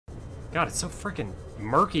God, it's so freaking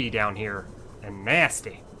murky down here and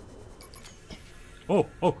nasty. Oh,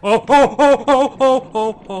 oh, oh, oh, oh, oh, oh,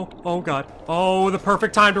 oh, oh, oh, God. Oh, the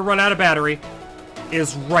perfect time to run out of battery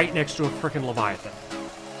is right next to a freaking Leviathan.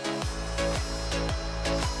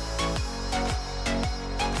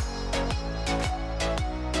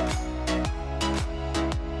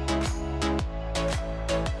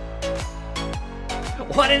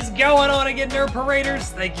 What is going on again, Nerd Paraders?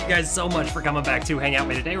 Thank you guys so much for coming back to hang out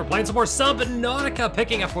with me today. We're playing some more Subnautica,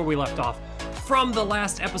 picking up where we left off from the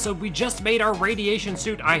last episode. We just made our radiation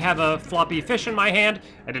suit. I have a floppy fish in my hand.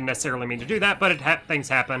 I didn't necessarily mean to do that, but things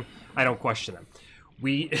happen. I don't question them.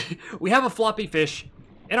 We have a floppy fish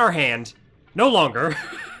in our hand. No longer.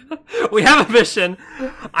 We have a mission.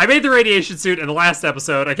 I made the radiation suit in the last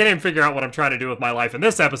episode. I can't even figure out what I'm trying to do with my life in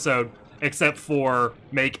this episode, except for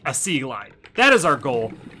make a sea glide. That is our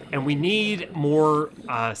goal, and we need more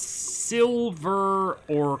silver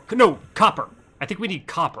or... no, copper. I think we need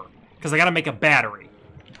copper, because I gotta make a battery.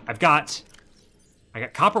 I got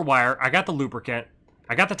copper wire, I got the lubricant,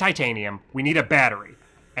 I got the titanium, we need a battery.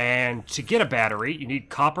 And to get a battery, you need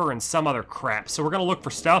copper and some other crap. So we're gonna look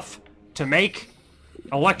for stuff to make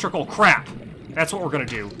electrical crap. That's what we're gonna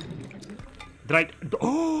do.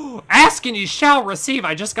 Oh, ask and you shall receive.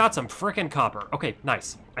 I just got some frickin' copper. Okay,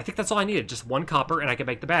 nice. I think that's all I needed. Just one copper and I can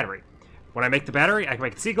make the battery. When I make the battery, I can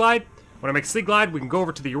make the sea glide. When I make sea glide, we can go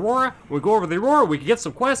over to the Aurora. When we go over to the Aurora, we can get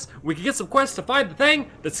some quests. We can get some quests to find the thing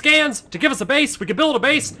that scans, to give us a base. We can build a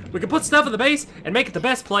base. We can put stuff in the base and make it the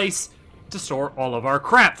best place to store all of our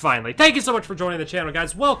crap, finally. Thank you so much for joining the channel,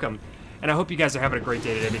 guys. Welcome. And I hope you guys are having a great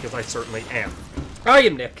day today, because I certainly am. I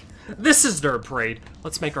am Nick. This is Nerd Parade.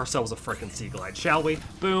 Let's make ourselves a frickin' sea glide, shall we?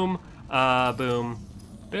 Boom, boom,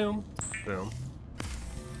 boom, boom.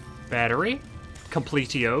 Battery,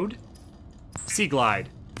 completioed. Sea glide.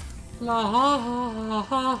 La ha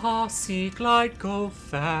ha ha, sea glide, go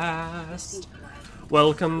fast.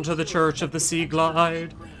 Welcome to the Church of the Sea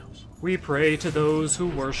Glide. We pray to those who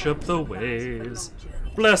worship the waves.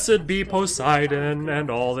 Blessed be Poseidon and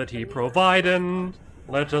all that he provided.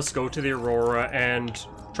 Let us go to the Aurora and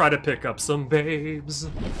try to pick up some babes.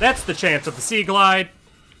 That's the chant of the sea glide.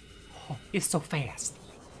 Oh, it's so fast.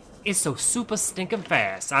 It's so super stinking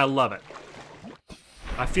fast. I love it.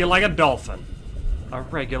 I feel like a dolphin. A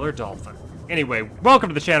regular dolphin. Anyway, welcome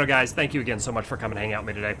to the channel, guys. Thank you again so much for coming to hang out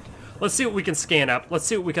with me today. Let's see what we can scan up. Let's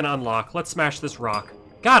see what we can unlock. Let's smash this rock.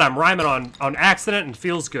 God, I'm rhyming on accident and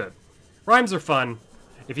feels good. Rhymes are fun.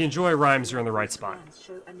 If you enjoy rhymes, you're in the right spot.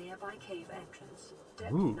 Show a nearby cave entrance,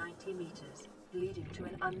 depth Ooh. 90 meters, leading to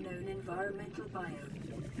an unknown environmental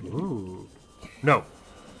biome. Ooh. No,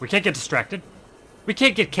 we can't get distracted. We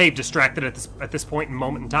can't get cave distracted at this point in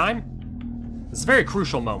moment in time. This is a very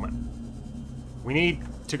crucial moment. We need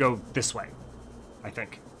to go this way, I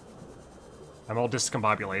think. I'm all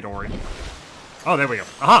discombobulated. Oh, there we go.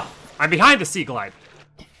 Aha! I'm behind the sea glide.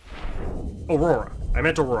 Aurora. I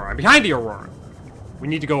meant Aurora. I'm behind the Aurora. We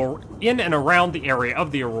need to go in and around the area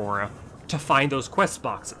of the Aurora to find those quest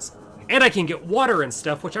boxes. And I can get water and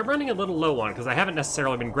stuff, which I'm running a little low on, because I haven't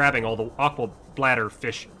necessarily been grabbing all the aqua bladder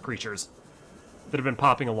fish creatures that have been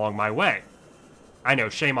popping along my way. I know,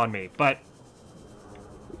 shame on me, but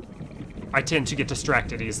I tend to get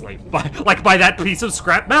distracted easily by that piece of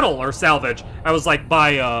scrap metal or salvage. I was like,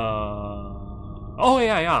 oh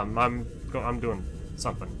yeah, I'm doing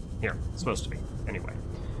something here. It's supposed to be. Anyway.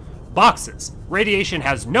 Boxes. Radiation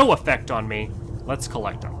has no effect on me. Let's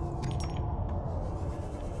collect them.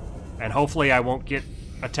 And hopefully I won't get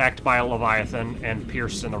attacked by a Leviathan and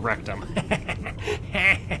pierced in the rectum.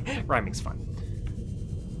 Rhyming's fun.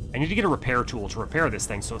 I need to get a repair tool to repair this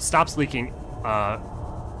thing so it stops leaking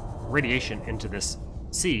radiation into this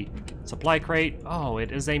sea. Supply crate. Oh,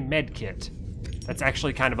 it is a med kit. That's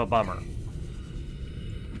actually kind of a bummer.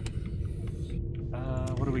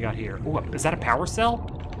 What do we got here? Ooh, is that a power cell?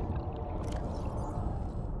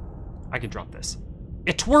 I can drop this.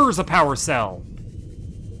 It twers a power cell!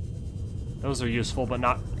 Those are useful, but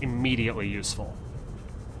not immediately useful.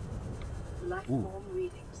 Life-form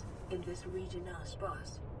readings in this region are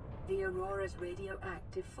sparse. The Aurora's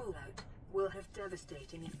radioactive fallout will have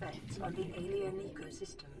devastating effects on the alien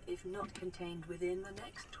ecosystem if not contained within the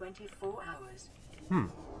next 24 hours.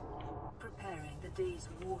 Preparing the day's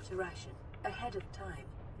water ration ahead of time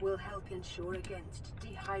will help ensure against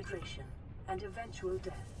dehydration and eventual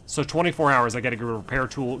death. So 24 hours, I gotta go to a repair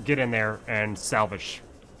tool, get in there, and salvage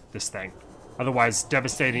this thing. Otherwise,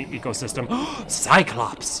 devastating ecosystem.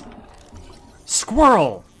 Cyclops!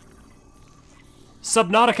 Squirrel!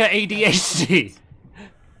 Subnautica ADHD!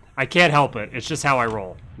 I can't help it. It's just how I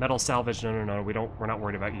roll. Metal salvage, no. We're not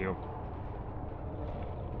worried about you.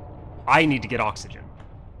 I need to get oxygen.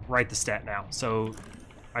 Write the stat now. So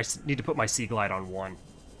I need to put my Sea Glide on 1.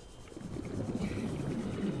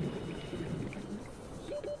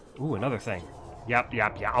 Ooh, another thing. Yep.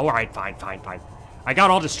 All right, fine. I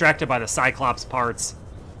got all distracted by the Cyclops parts.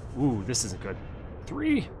 Ooh, this isn't good.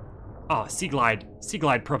 3. Ah, Sea Glide. Sea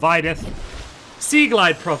Glide provideth. Sea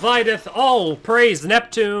Glide provideth. All praise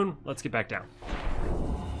Neptune. Let's get back down.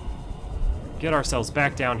 Get ourselves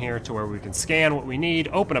back down here to where we can scan what we need,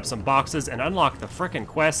 open up some boxes, and unlock the frickin'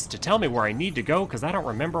 quests to tell me where I need to go, because I don't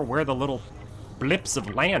remember where the little blips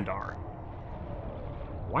of land are.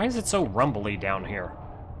 Why is it so rumbly down here?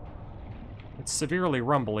 It's severely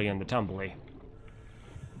rumbly in the tumbly.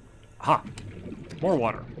 Aha! More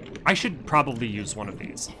water. I should probably use one of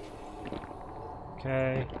these.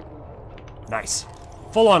 Okay. Nice.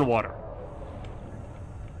 Full-on water.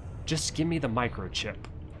 Just give me the microchip.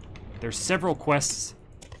 There's several quests.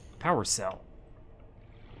 Power cell.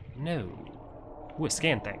 No. Ooh, a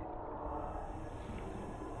scan thing.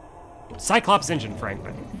 Cyclops engine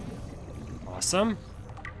fragment. Awesome.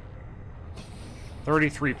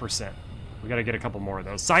 33%. We gotta get a couple more of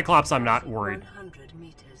those. Cyclops, I'm not worried. 100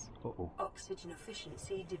 meters. Uh-oh. Oxygen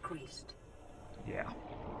efficiency decreased. Yeah.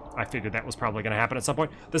 I figured that was probably gonna happen at some point.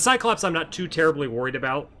 The Cyclops I'm not too terribly worried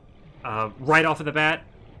about. Right off of the bat.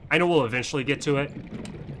 I know we'll eventually get to it.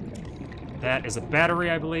 That is a battery,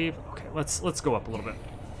 I believe. Okay, let's go up a little bit.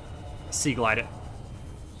 Sea glide it.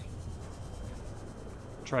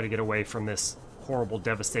 Try to get away from this horrible,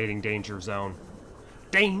 devastating danger zone.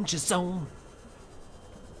 Danger zone!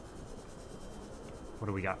 What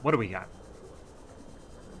do we got? What do we got?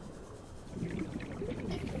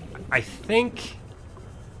 I think,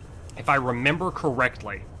 if I remember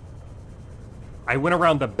correctly, I went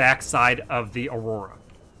around the backside of the Aurora.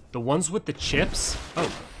 The ones with the chips,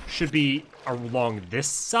 should be along this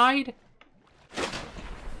side?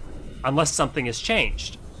 Unless something has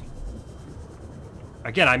changed.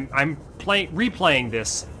 Again, I'm replaying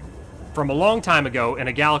this from a long time ago in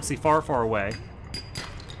a galaxy far, far away.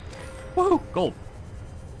 Woohoo! Gold.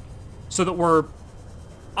 So that we're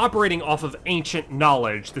operating off of ancient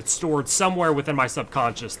knowledge that's stored somewhere within my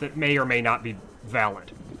subconscious that may or may not be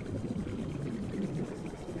valid.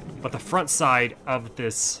 But the front side of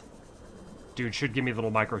this dude should give me a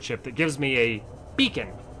little microchip that gives me a beacon,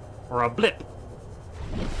 or a blip,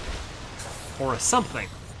 or a something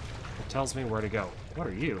that tells me where to go. What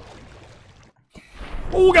are you?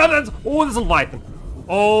 Oh god, this is a Leviathan.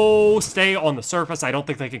 Oh, stay on the surface. I don't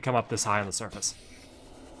think they can come up this high on the surface.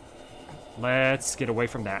 Let's get away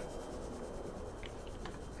from that.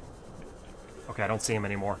 Okay, I don't see him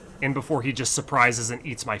anymore. In before he just surprises and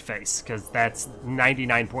eats my face, because that's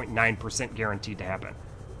 99.9% guaranteed to happen.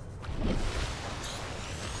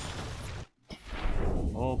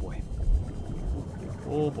 Oh boy.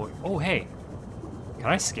 Oh boy. Oh hey. Can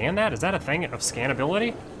I scan that? Is that a thing of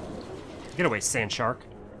scannability? Get away, sand shark.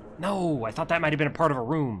 No, I thought that might have been a part of a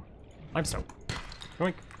room. Limestone.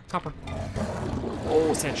 Yoink. Copper.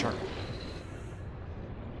 Oh, sand shark.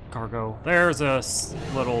 Cargo. There's a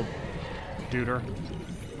little duder.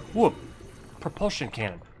 Whoop. Propulsion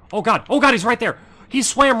cannon. Oh god, he's right there. He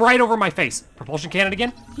swam right over my face. Propulsion cannon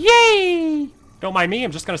again. Yay! Don't mind me,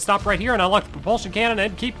 I'm just gonna stop right here and unlock the propulsion cannon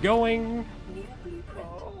and keep going.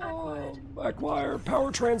 Backwire,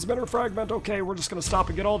 power transmitter fragment. Okay, we're just gonna stop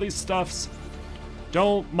and get all these stuffs.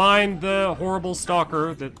 Don't mind the horrible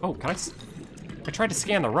stalker that... Oh, can I tried to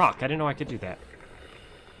scan the rock. I didn't know I could do that.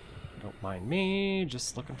 Don't mind me,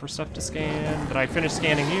 just looking for stuff to scan. Did I finish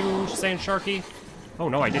scanning you, Sand Sharky? Oh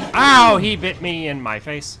no, I didn't. Ow! He bit me in my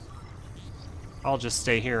face. I'll just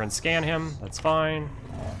stay here and scan him. That's fine.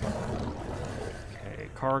 Okay,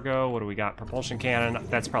 cargo. What do we got? Propulsion cannon.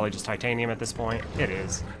 That's probably just titanium at this point. It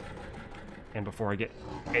is. And before I get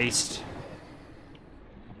aced.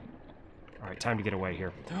 Alright, time to get away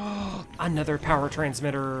here. Another power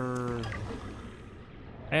transmitter.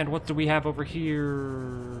 And what do we have over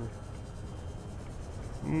here?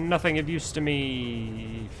 Nothing of use to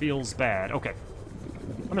me. Feels bad. Okay.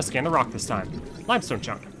 I'm gonna scan the rock this time. Limestone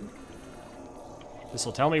chunk. This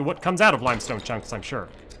will tell me what comes out of limestone chunks, I'm sure.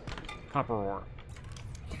 Copper ore.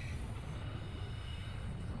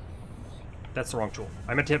 That's the wrong tool.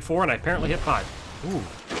 I meant to hit 4 and I apparently hit 5. Ooh.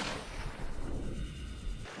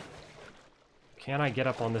 Can I get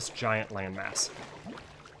up on this giant landmass?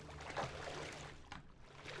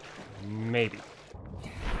 Maybe.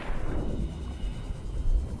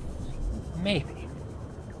 Maybe.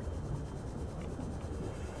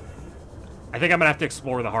 I think I'm gonna have to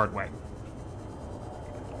explore the hard way.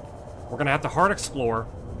 We're gonna have to hard explore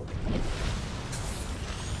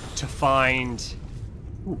to find...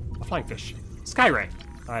 Ooh, a flying fish. Sky ray.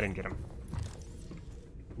 I didn't get him.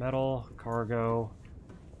 Metal, cargo,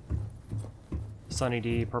 Sunny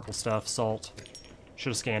D, purple stuff, salt.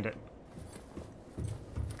 Should have scanned it.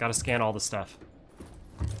 Gotta scan all the stuff.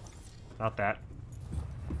 Not that.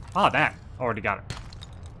 Ah, that. Already got it.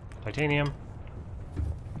 Titanium.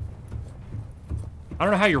 I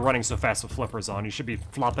don't know how you're running so fast with flippers on. You should be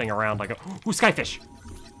flopping around like a... Ooh, skyfish!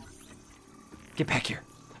 Get back here.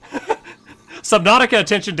 Subnautica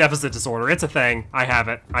attention deficit disorder. It's a thing. I have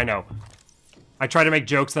it. I know. I try to make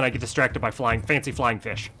jokes, then I get distracted by fancy flying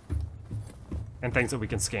fish. And things that we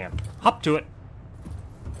can scan. Hop to it.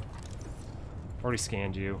 Already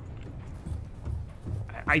scanned you.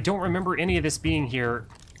 I don't remember any of this being here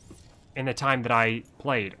in the time that I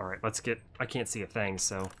played. Alright, let's get... I can't see a thing,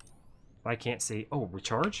 so... I can't see... Oh,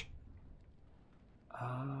 recharge?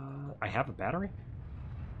 I have a battery?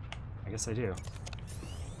 I guess I do.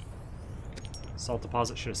 Salt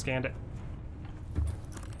deposit, should have scanned it.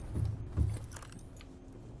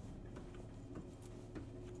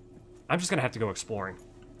 I'm just gonna have to go exploring.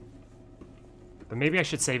 But maybe I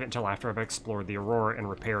should save it until after I've explored the Aurora and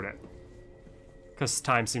repaired it. Because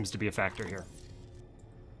time seems to be a factor here.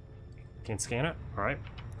 Can't scan it? Alright.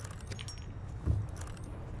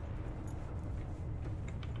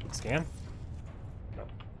 Scan? No.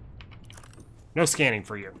 No scanning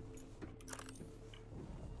for you.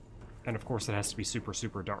 And of course it has to be super,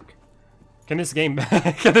 super dark. Can this game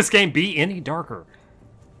can this game be any darker?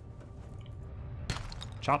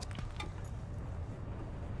 Chop.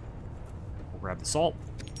 We'll grab the salt.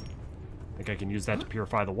 I think I can use that to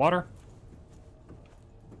purify the water.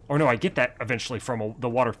 Or no, I get that eventually from the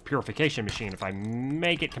water purification machine. If I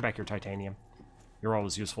make it, come back here, titanium. You're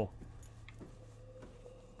always useful.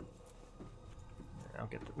 I'll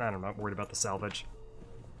get the, I'm not worried about the salvage.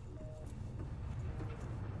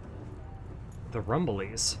 The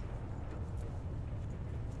Rumblies.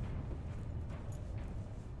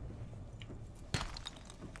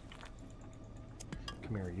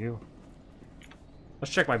 Come here, you.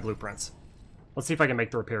 Let's check my blueprints. Let's see if I can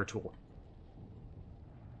make the repair tool.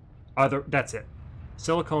 That's it.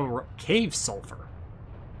 Silicone cave sulfur.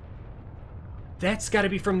 That's got to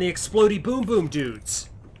be from the explodey boom boom dudes.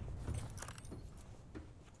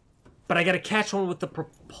 But I got to catch one with the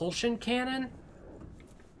propulsion cannon?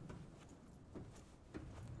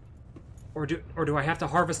 Or do I have to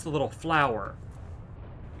harvest the little flower?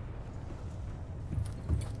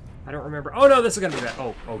 I don't remember. Oh no, this is gonna be that.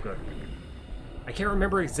 Oh good. I can't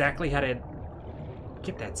remember exactly how to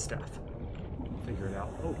get that stuff. Figure it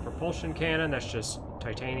out. Oh, propulsion cannon. That's just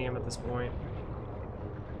titanium at this point.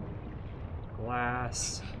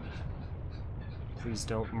 Glass. Please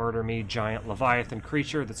don't murder me, giant Leviathan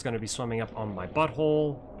creature that's gonna be swimming up on my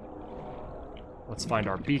butthole. Let's find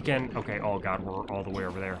our beacon. Okay. Oh god, we're all the way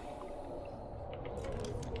over there.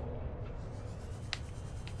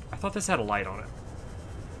 I thought this had a light on it.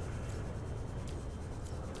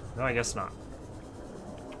 No, I guess not.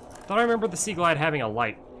 Thought I remember the Sea Glide having a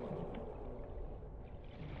light.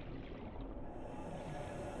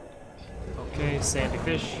 Okay, sandy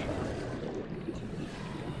fish.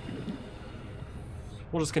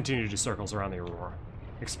 We'll just continue to do circles around the Aurora.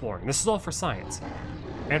 Exploring. This is all for science.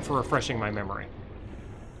 And for refreshing my memory.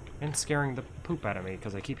 And scaring the poop out of me,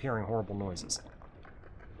 because I keep hearing horrible noises.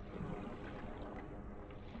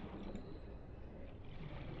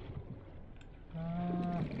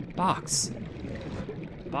 Box.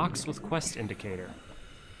 Box with quest indicator.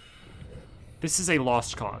 This is a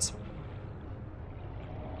lost cause.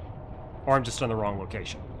 Or I'm just on the wrong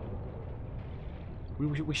location.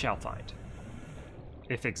 We shall find.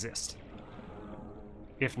 If exist.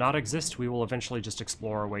 If not exist, we will eventually just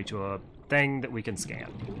explore our way to a thing that we can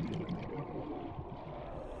scan.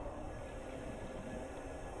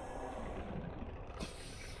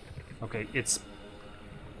 Okay, it's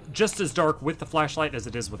just as dark with the flashlight as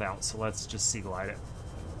it is without, so let's just sea glide it.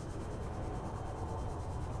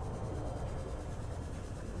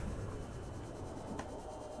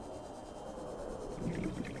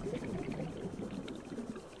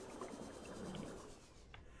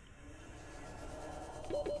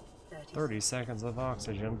 "30 seconds of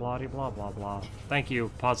oxygen, blah blah blah blah." Thank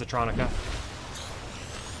you, Positronica.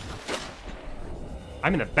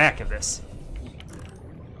 I'm in the back of this.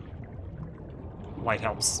 Light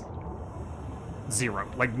helps. Zero.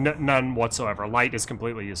 Like, none whatsoever. Light is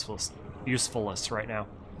completely usefulness right now.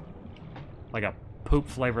 Like a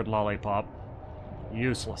poop-flavored lollipop.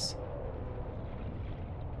 Useless.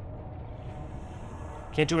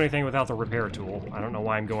 Can't do anything without the repair tool. I don't know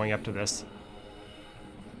why I'm going up to this.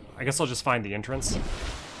 I guess I'll just find the entrance.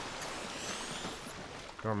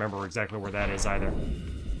 Don't remember exactly where that is either.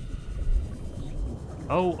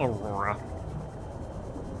 Oh, Aurora.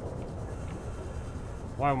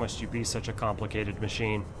 Why must you be such a complicated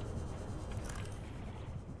machine?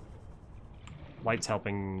 Light's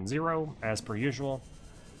helping 0, as per usual.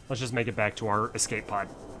 Let's just make it back to our escape pod.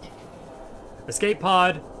 Escape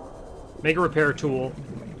pod, make a repair tool,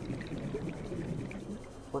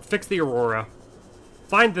 or fix the Aurora,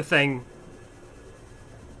 find the thing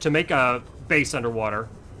to make a base underwater,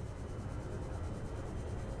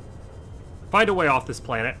 find a way off this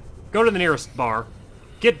planet, go to the nearest bar,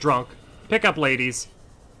 get drunk, pick up ladies,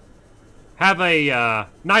 have a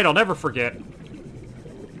night I'll never forget,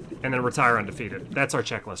 and then retire undefeated. That's our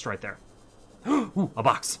checklist right there. Ooh, a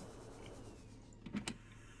box.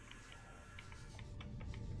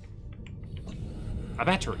 A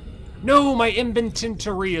battery. No, my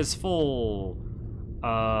inventory is full. Get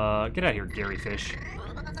out of here, Gary Fish.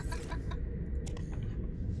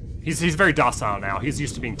 He's very docile now. He's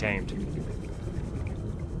used to being tamed.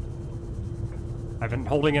 I've been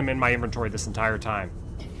holding him in my inventory this entire time.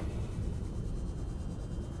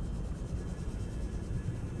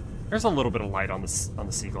 There's a little bit of light on the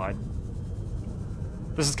Sea Glide.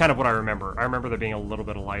 This is kind of what I remember. I remember there being a little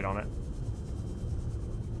bit of light on it.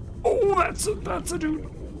 Oh, that's a dude.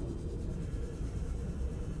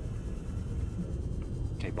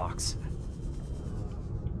 Okay, box.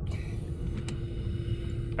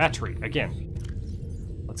 Battery,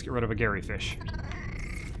 again. Let's get rid of a Gary Fish.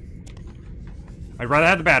 I'd rather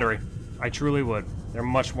have the battery. I truly would. They're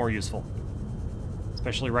much more useful.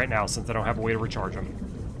 Especially right now, since I don't have a way to recharge them.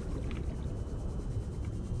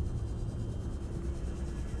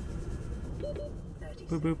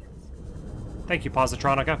 Boop boop. Thank you,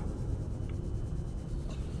 Positronica.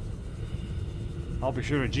 I'll be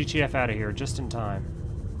sure to GTF out of here just in time.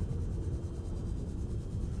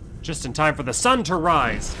 Just in time for the sun to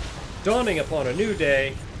rise. Dawning upon a new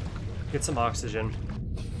day. Get some oxygen.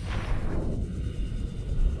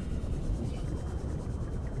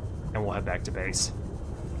 And we'll head back to base.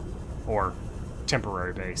 Or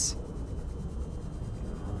temporary base.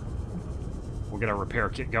 We'll get our repair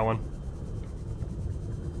kit going.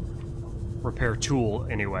 Repair tool,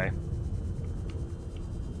 anyway.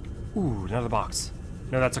 Ooh, another box.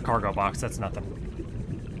 No, that's a cargo box. That's nothing.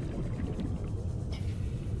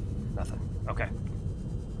 Nothing. Okay.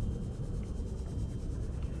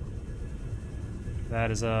 That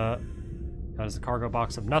is a cargo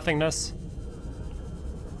box of nothingness.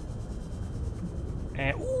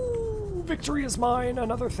 And ooh, victory is mine.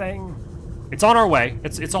 Another thing. It's on our way.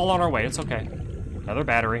 It's all on our way. It's okay. Another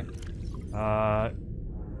battery.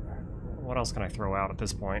 What else can I throw out at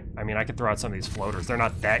this point? I mean, I could throw out some of these floaters. They're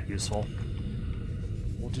not that useful.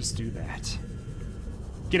 We'll just do that.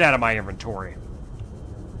 Get out of my inventory.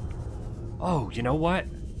 Oh, you know what?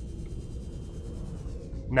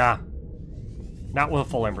 Nah. Not with a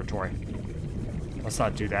full inventory. Let's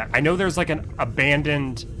not do that. I know there's like an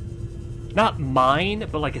abandoned, not mine,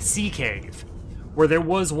 but like a sea cave, where there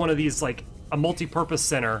was one of these, like, a multi-purpose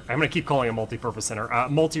center. I'm gonna keep calling it a multi-purpose center.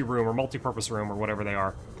 Multi-room or multi-purpose room or whatever they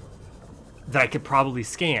are. That I could probably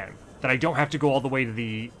scan. That I don't have to go all the way to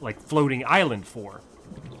the, like, floating island for.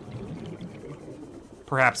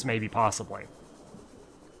 Perhaps, maybe, possibly.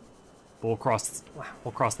 But we'll cross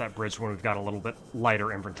that bridge when we've got a little bit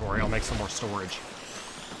lighter inventory. I'll make some more storage.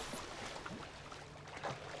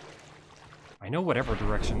 I know whatever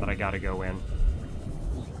direction that I gotta go in.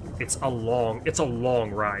 It's a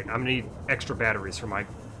long ride. I'm gonna need extra batteries for my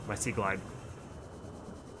Sea Glide.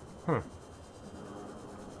 Huh.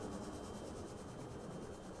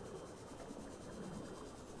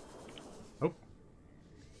 Oh.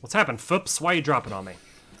 What's happened, Foops? Why are you dropping on me?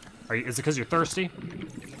 Is it because you're thirsty?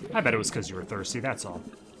 I bet it was because you were thirsty, that's all.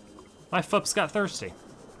 My Foops got thirsty.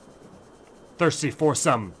 Thirsty for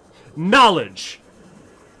some knowledge!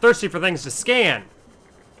 Thirsty for things to scan!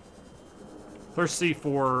 Thirsty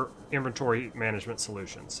for inventory management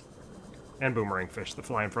solutions. And boomerang fish that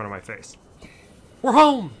fly in front of my face. We're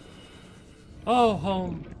home! Oh,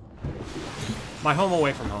 home. My home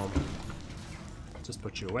away from home. Just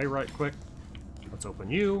put you away right quick. Let's open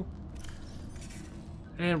you.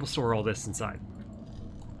 And we'll store all this inside.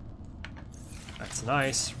 That's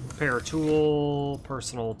nice. Repair tool,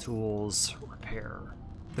 personal tools, repair.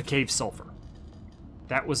 The cave sulfur.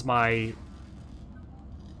 That was my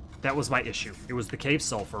issue. It was the cave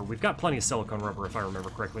sulfur. We've got plenty of silicone rubber, if I remember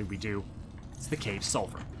correctly. We do. It's the cave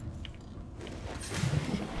sulfur.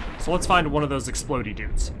 So let's find one of those explodey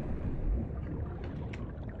dudes.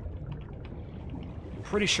 I'm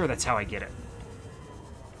pretty sure that's how I get it.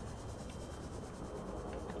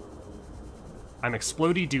 I'm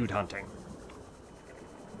explodey dude hunting.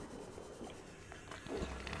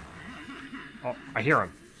 Oh, I hear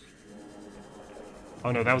him.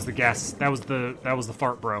 Oh no, that was the gas. That was the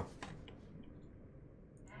fart, bro.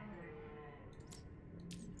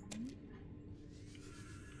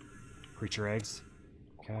 Creature eggs.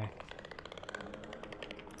 Okay.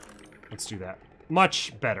 Let's do that.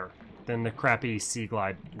 Much better than the crappy Sea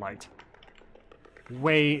Glide light.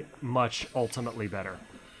 Way much ultimately better.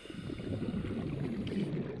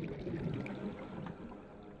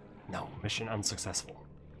 No, mission unsuccessful.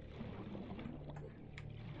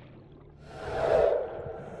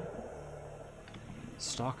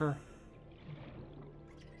 Stalker?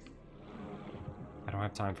 I don't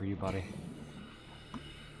have time for you, buddy.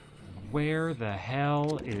 Where the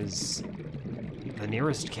hell is the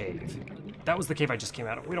nearest cave? That was the cave I just came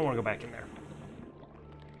out of. We don't want to go back in there.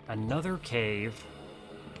 Another cave.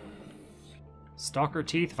 Stalker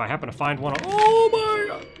teeth, if I happen to find one. Oh my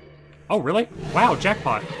god! Oh, really? Wow,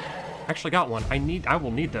 jackpot. Actually got one. I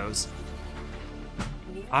will need those.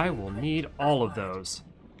 I will need all of those.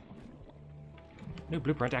 New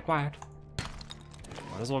blueprint acquired.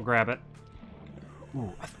 Might as well grab it.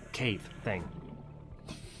 Ooh, a cave thing.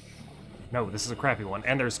 No, this is a crappy one.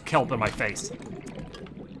 And there's kelp in my face.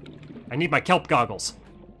 I need my kelp goggles.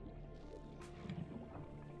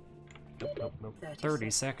 Nope, nope, nope. 30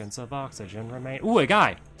 seconds of oxygen remain. Ooh, a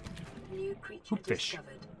guy! Hoopfish.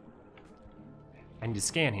 I need to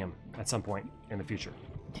scan him at some point in the future.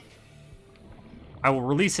 I will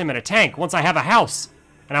release him in a tank once I have a house,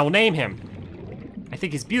 and I will name him. I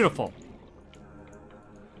think he's beautiful.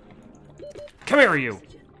 Come here, you!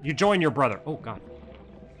 You join your brother. Oh, God.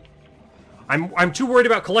 I'm too worried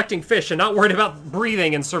about collecting fish and not worried about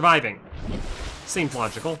breathing and surviving. Seems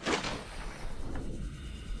logical.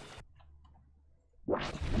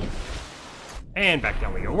 And back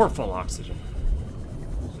down we go. We're full oxygen.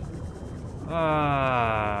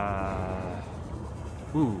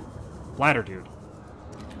 Ooh. Bladder dude.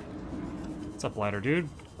 What's up, bladder dude?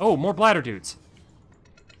 Oh, more bladder dudes.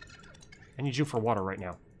 I need you for water right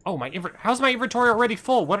now. Oh, how's my inventory already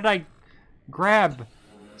full? What did I grab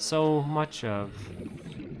so much of?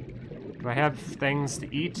 Do I have things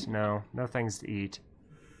to eat? No, no things to eat.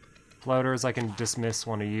 Floaters, I can dismiss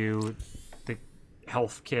one of you. The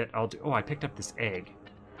health kit, I'll do. Oh, I picked up this egg.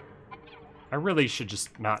 I really should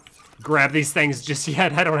just not grab these things just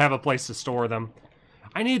yet. I don't have a place to store them.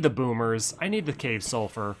 I need the boomers. I need the cave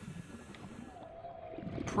sulfur.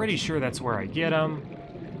 Pretty sure that's where I get them.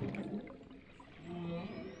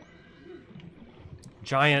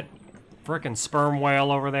 Giant frickin' sperm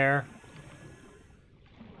whale over there.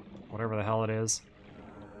 Whatever the hell it is.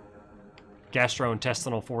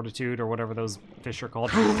 Gastrointestinal fortitude, or whatever those fish are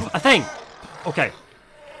called. A thing! Okay.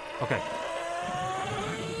 Okay.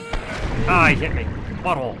 Ah, he hit me.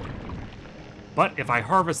 Butthole. But if I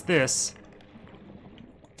harvest this...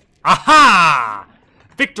 Aha!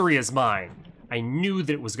 Victory is mine! I knew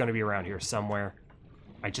that it was going to be around here somewhere.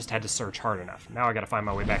 I just had to search hard enough. Now I gotta find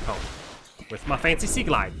my way back home. With my fancy Sea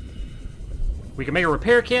Glide. We can make a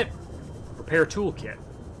repair kit. Repair tool kit.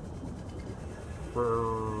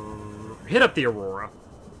 Hit up the Aurora.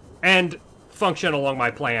 And function along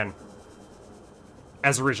my plan.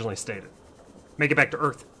 As originally stated. Make it back to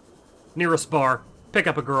Earth. Nearest bar. Pick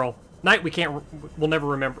up a girl. Night we'll never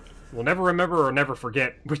remember. We'll never remember or never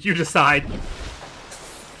forget. But you decide.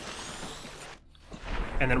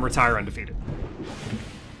 And then retire undefeated.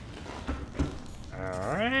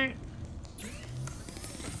 Alright.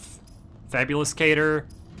 Fabulous cater.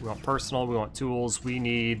 We want personal, we want tools. We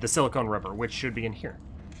need the silicone rubber, which should be in here.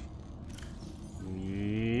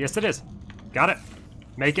 Yes, it is. Got it.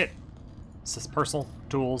 Make it. This is personal,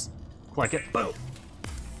 tools. Click it. Boom.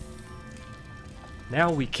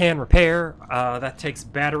 Now we can repair. That takes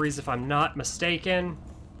batteries if I'm not mistaken.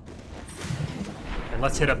 And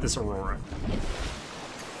let's hit up this Aurora.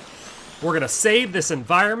 We're gonna save this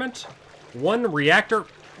environment one reactor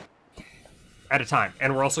at a time.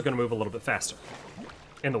 And we're also gonna move a little bit faster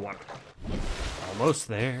in the water. Almost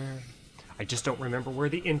there. I just don't remember where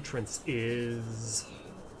the entrance is.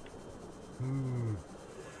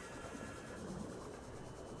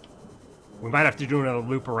 We might have to do another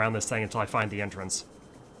loop around this thing until I find the entrance.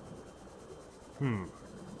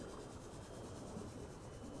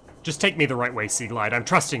 Just take me the right way, Sea Glide. I'm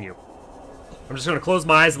trusting you. I'm just going to close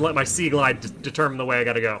my eyes and let my Sea Glide determine the way I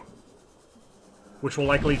gotta go. Which will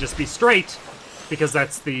likely just be straight, because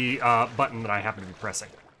that's the button that I happen to be pressing.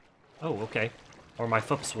 Oh, okay. Or my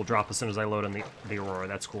foops will drop as soon as I load in the Aurora.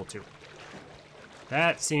 That's cool, too.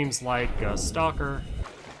 That seems like a stalker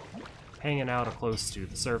hanging out close to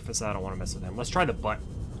the surface. I don't want to mess with him. Let's try the butt.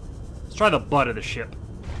 Let's try the butt of the ship.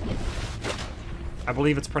 I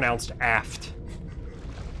believe it's pronounced aft.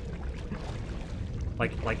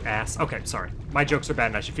 Like ass. Okay, sorry. My jokes are bad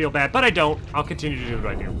and I should feel bad, but I don't. I'll continue to do what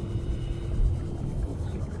I do.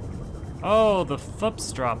 Oh, the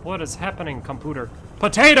flips drop. What is happening, computer?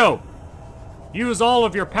 Potato! Use all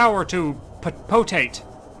of your power to potate.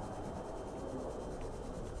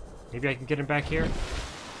 Maybe I can get him back here?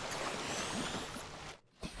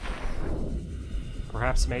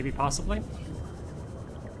 Perhaps, maybe, possibly?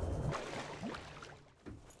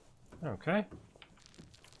 Okay.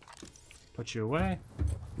 Put you away.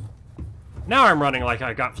 Now I'm running like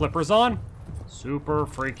I got flippers on. Super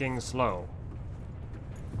freaking slow.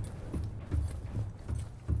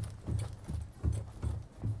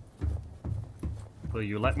 Will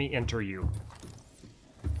you let me enter you?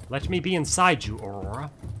 Let me be inside you, Aurora.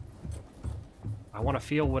 I want to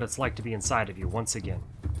feel what it's like to be inside of you once again.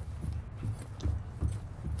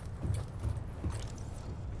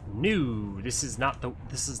 No, this is not the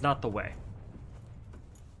way.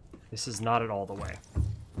 This is not at all the way.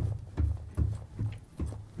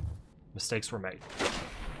 Mistakes were made.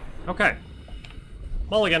 Okay.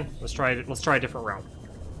 Mulligan. Let's try it. Let's try a different route.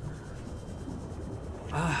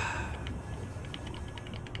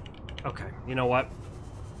 Okay, you know what?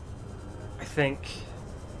 I think...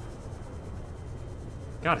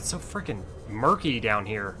 God, it's so freaking murky down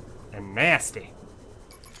here and nasty.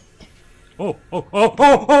 Oh, oh, oh,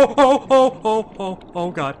 oh, oh, oh, oh, oh, oh,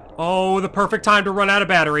 oh, God. Oh, the perfect time to run out of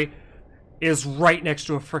battery is right next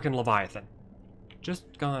to a freaking Leviathan.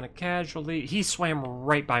 Just gonna casually... He swam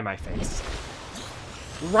right by my face.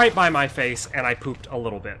 Right by my face, and I pooped a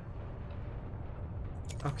little bit.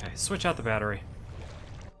 Okay, switch out the battery.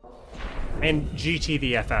 And GT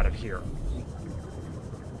the F out of here.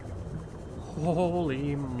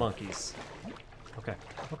 Holy monkeys. Okay,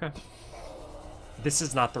 okay. This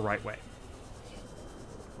is not the right way.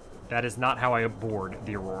 That is not how I board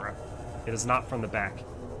the Aurora. It is not from the back.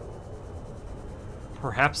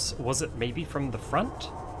 Perhaps, was it maybe from the front?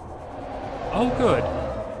 Oh, good.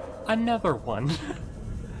 Another one.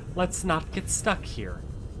 Let's not get stuck here.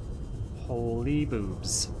 Holy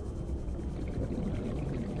boobs.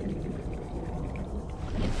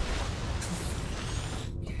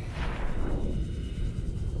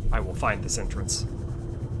 I will find this entrance.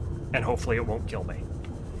 And hopefully it won't kill me.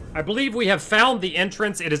 I believe we have found the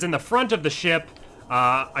entrance. It is in the front of the ship.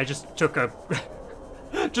 I just took a...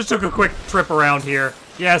 just took a quick trip around here.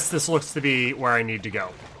 Yes, this looks to be where I need to go.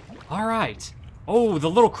 Alright. Oh, the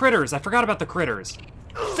little critters. I forgot about the critters.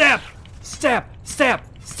 Stab! Stab! Stab!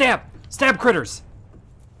 Stab! Stab critters!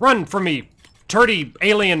 Run from me, turdy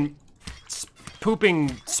alien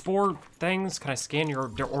pooping spore things. Can I scan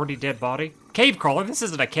your already dead body? Cave crawler, this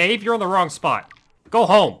isn't a cave. You're in the wrong spot. Go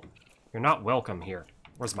home. You're not welcome here.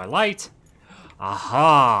 Where's my light?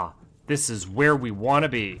 Aha! This is where we want to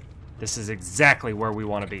be. This is exactly where we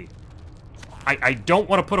want to be. I don't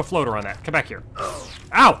want to put a floater on that. Come back here.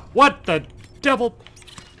 Ow! What the devil?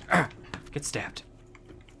 Get stabbed.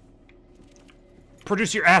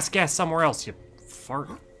 Produce your ass gas somewhere else, you fart.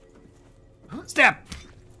 Stab!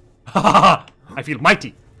 Ha! I feel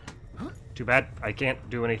mighty. Too bad I can't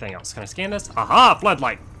do anything else. Can I scan this? Aha!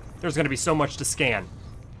 Floodlight. There's going to be so much to scan.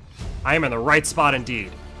 I am in the right spot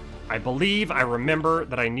indeed. I believe I remember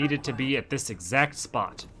that I needed to be at this exact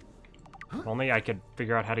spot. If only I could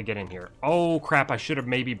figure out how to get in here. Oh crap, I should have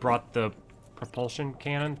maybe brought the propulsion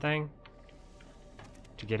cannon thing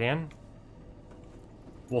to get in.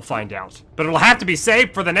 We'll find out. But it'll have to be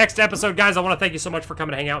saved for the next episode, guys. I want to thank you so much for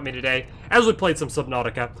coming to hang out with me today. As we played some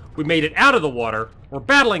Subnautica, we made it out of the water. We're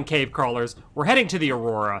battling cave crawlers. We're heading to the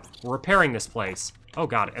Aurora. We're repairing this place. Oh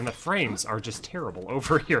god, and the frames are just terrible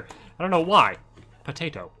over here. I don't know why.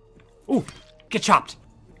 Potato. Ooh, get chopped.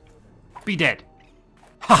 Be dead.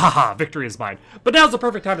 Ha ha ha, victory is mine. But now's the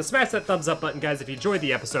perfect time to smash that thumbs up button, guys, if you enjoyed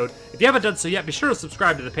the episode. If you haven't done so yet, be sure to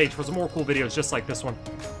subscribe to the page for some more cool videos just like this one.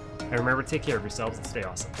 And remember to take care of yourselves and stay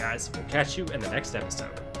awesome, guys. We'll catch you in the next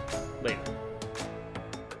episode. Later.